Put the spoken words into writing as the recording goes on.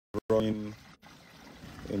enjoying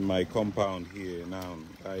in my compound here now.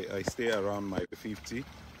 I stay around my 50.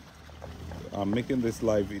 I'm making this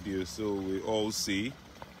live video so we all see.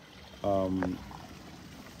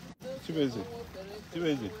 Chibezi,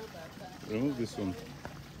 remove this one.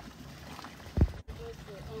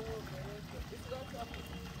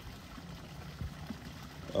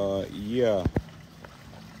 Yeah,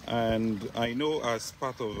 and I know as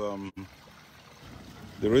part of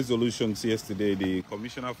the resolutions yesterday, the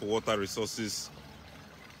Commissioner for Water Resources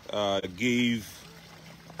gave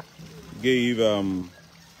a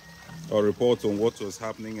report on what was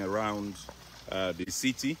happening around the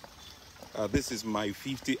city. This is my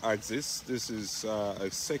 50 axis. This is a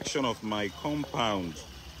section of my compound,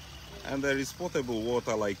 and there is potable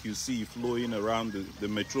water like you see flowing around the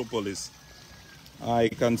metropolis. I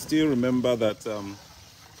can still remember that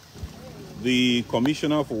the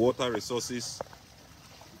Commissioner for Water Resources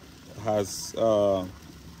has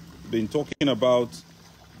been talking about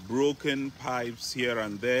broken pipes here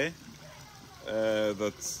and there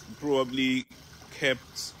that probably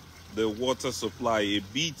kept the water supply a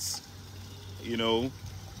bit, you know,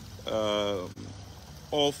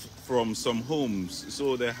 off from some homes.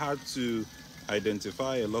 So they had to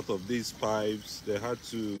identify a lot of these pipes. They had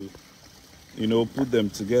to, you know, put them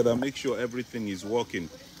together, make sure everything is working.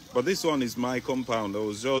 But this one is my compound. I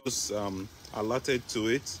was just alerted to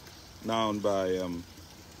it now by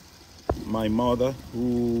my mother,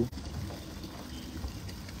 who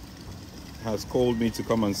has called me to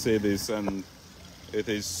come and say this, and it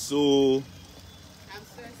is so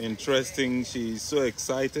interesting. She's so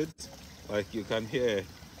excited, like you can hear,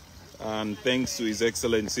 and thanks to His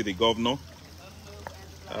Excellency the Governor.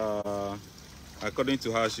 According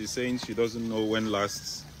to her, she's saying she doesn't know when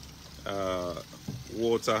last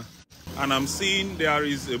water. And I'm seeing there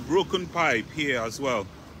is a broken pipe here as well.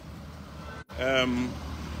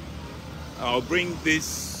 I'll bring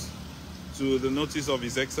this to the notice of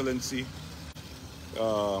His Excellency.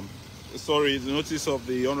 Sorry, the notice of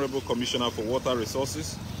the Honorable Commissioner for Water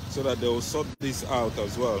Resources, so that they will sort this out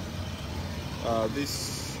as well.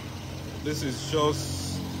 This is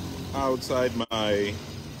just outside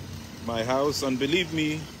my house, and believe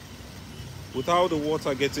me, without the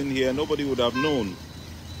water getting here, nobody would have known,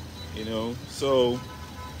 you know. So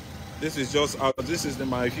this is just out. This is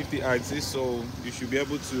my 50 axis, so you should be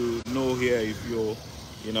able to know here if you're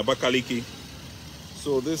in Abakaliki.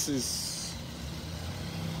 So this is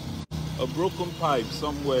a broken pipe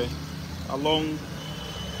somewhere along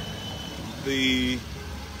the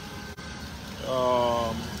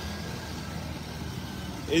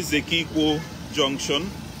Ezekiko Junction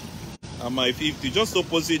at my 50, just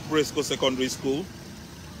opposite Presco Secondary School.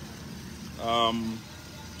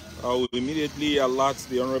 I will immediately alert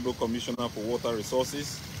the Honorable Commissioner for Water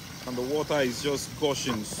Resources, and the water is just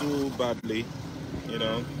gushing so badly, you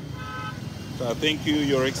know. So thank you,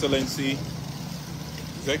 Your Excellency,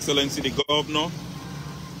 His Excellency the Governor,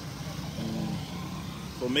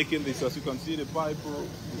 for making this. As you can see, the pipe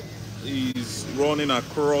is running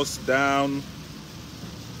across down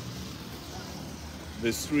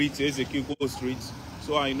the street, Ezekiko Street.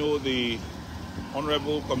 So I know the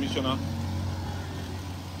Honorable Commissioner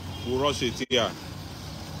will rush it here.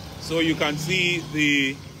 So you can see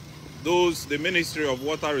the Ministry of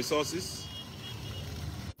Water Resources.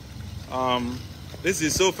 This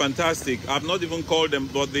is so fantastic. I've not even called them,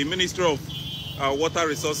 but the Ministry of Water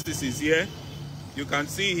Resources is here. You can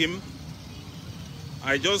see him.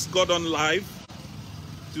 I just got on live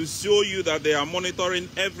to show you that they are monitoring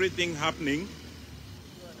everything happening.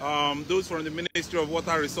 Those from the Ministry of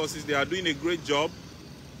Water Resources, they are doing a great job.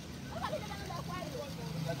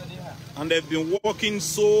 And they've been working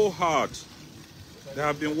so hard. They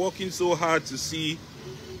have been working so hard to see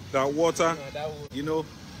that water, you know,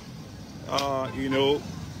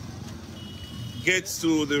 gets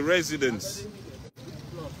to the residents.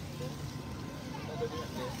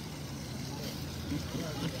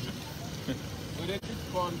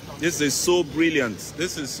 This is so brilliant.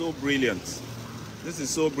 This is so brilliant. This is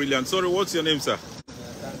so brilliant. Sorry, what's your name, sir?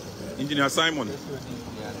 Engineer Simon.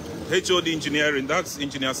 HOD Engineering. That's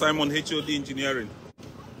Engineer Simon, HOD Engineering.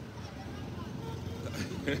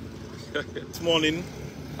 This morning,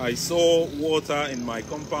 I saw water in my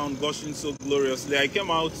compound gushing so gloriously. I came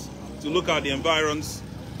out to look at the environs.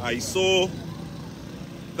 I saw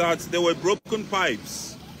that there were broken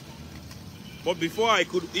pipes. But before I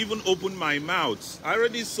could even open my mouth, I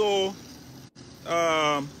already saw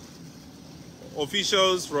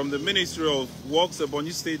officials from the Ministry of Works,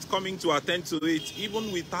 Ebonyi State, coming to attend to it, even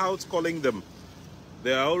without calling them.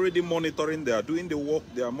 They are already monitoring, they are doing the work,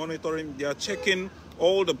 they are monitoring, they are checking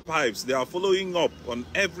all the pipes. They are following up on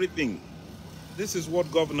everything. This is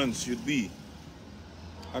what governance should be.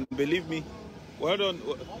 And believe me, well done.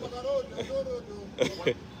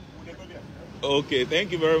 Okay,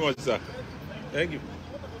 thank you very much, sir. Thank you.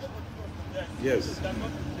 Yes.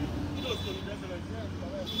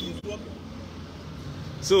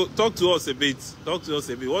 So talk to us a bit. Talk to us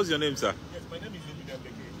a bit. What's your name, sir? Yes, my name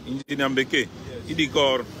is Engineer Mbeke.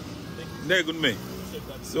 Idikor.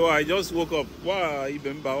 So I just woke up.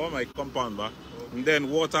 My compound, and then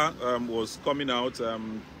water was coming out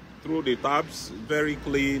through the taps. Very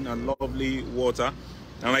clean and lovely water.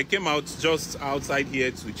 And I came out just outside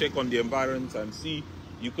here to check on the environment and see.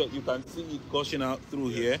 You can see it gushing out through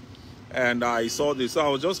here. And I saw this. So I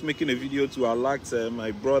was just making a video to alert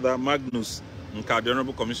my brother Magnus, the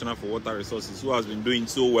Honorable Commissioner for Water Resources, who has been doing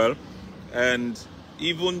so well. And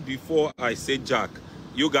even before I said Jack,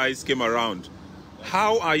 you guys came around.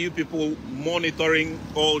 How are you people monitoring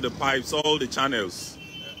all the pipes, all the channels?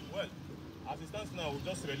 Well, as it stands now, we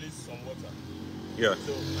just released some water. Yeah.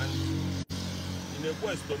 So, and in a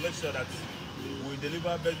quest to make sure that we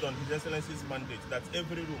deliver based on His Excellency's mandate, that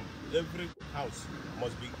every room, every house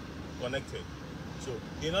must be connected. So,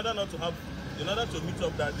 in order to meet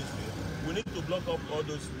up that distance, we need to block up all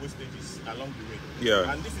those wastages along the way.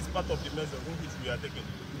 Yeah. And this is part of the measure in which we are taking.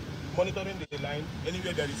 Monitoring the line,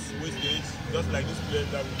 anywhere there is wastage, just like this place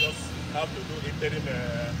that we just have to do interim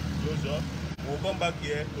closure, we'll come back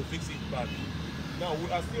here to fix it back. Now, we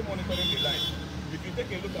are still monitoring the line. If you take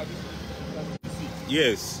a look at this one, you can see.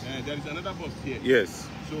 Yes. There is another box here. Yes.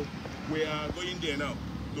 So, we are going there now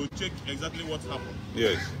to check exactly what's happened.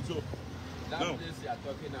 Yes. So, that place you are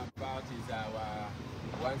talking about is our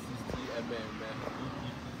 160 mm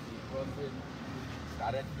crossing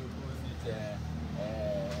directly opposite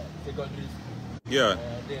secondary school. Yeah.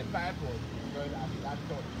 The pipe was destroyed at that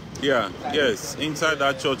church. Yeah. Yes. Inside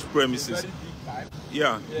that church premises. Very big pipe.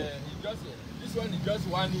 Yeah. This one is just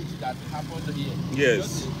 1 inch that happened here.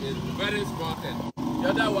 Yes. Just a very small thing. The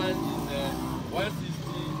other one is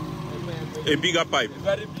 160 mm. A bigger pipe. A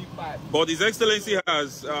very big pipe. But His Excellency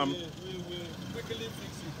has we quickly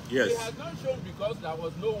fix it. Yes. It has not shown because there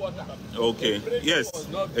was no water. Okay. Yes.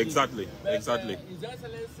 Exactly. But, exactly. His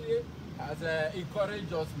Excellency has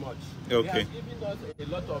encouraged us much. Okay. He has given us a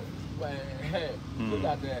lot of help so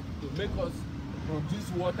that to make us produce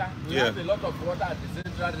water. We have a lot of water at the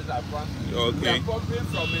central reservoir. Okay. We are pumping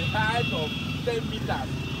from a height of 10 meters,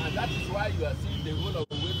 and that is why you are seeing the whole of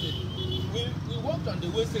the wastage. We worked on the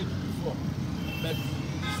wastage before, but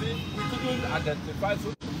you see, we couldn't identify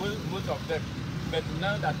most of them. But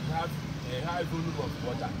now that we have a high volume of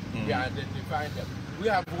water, we are identifying them. We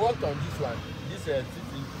have worked on this one, this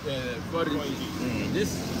this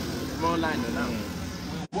small line now.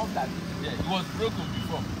 We worked at it there. It was broken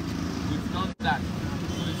before. We've done that. So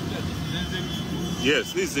it's clear. This is Ezekiel.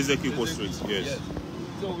 Yes, this is Ezekiel Street. Yes.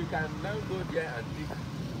 So we can now go there and pick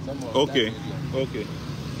some of Okay. that area. Okay.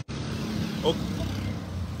 Okay.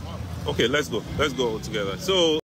 Okay. Let's go. Let's go together. So.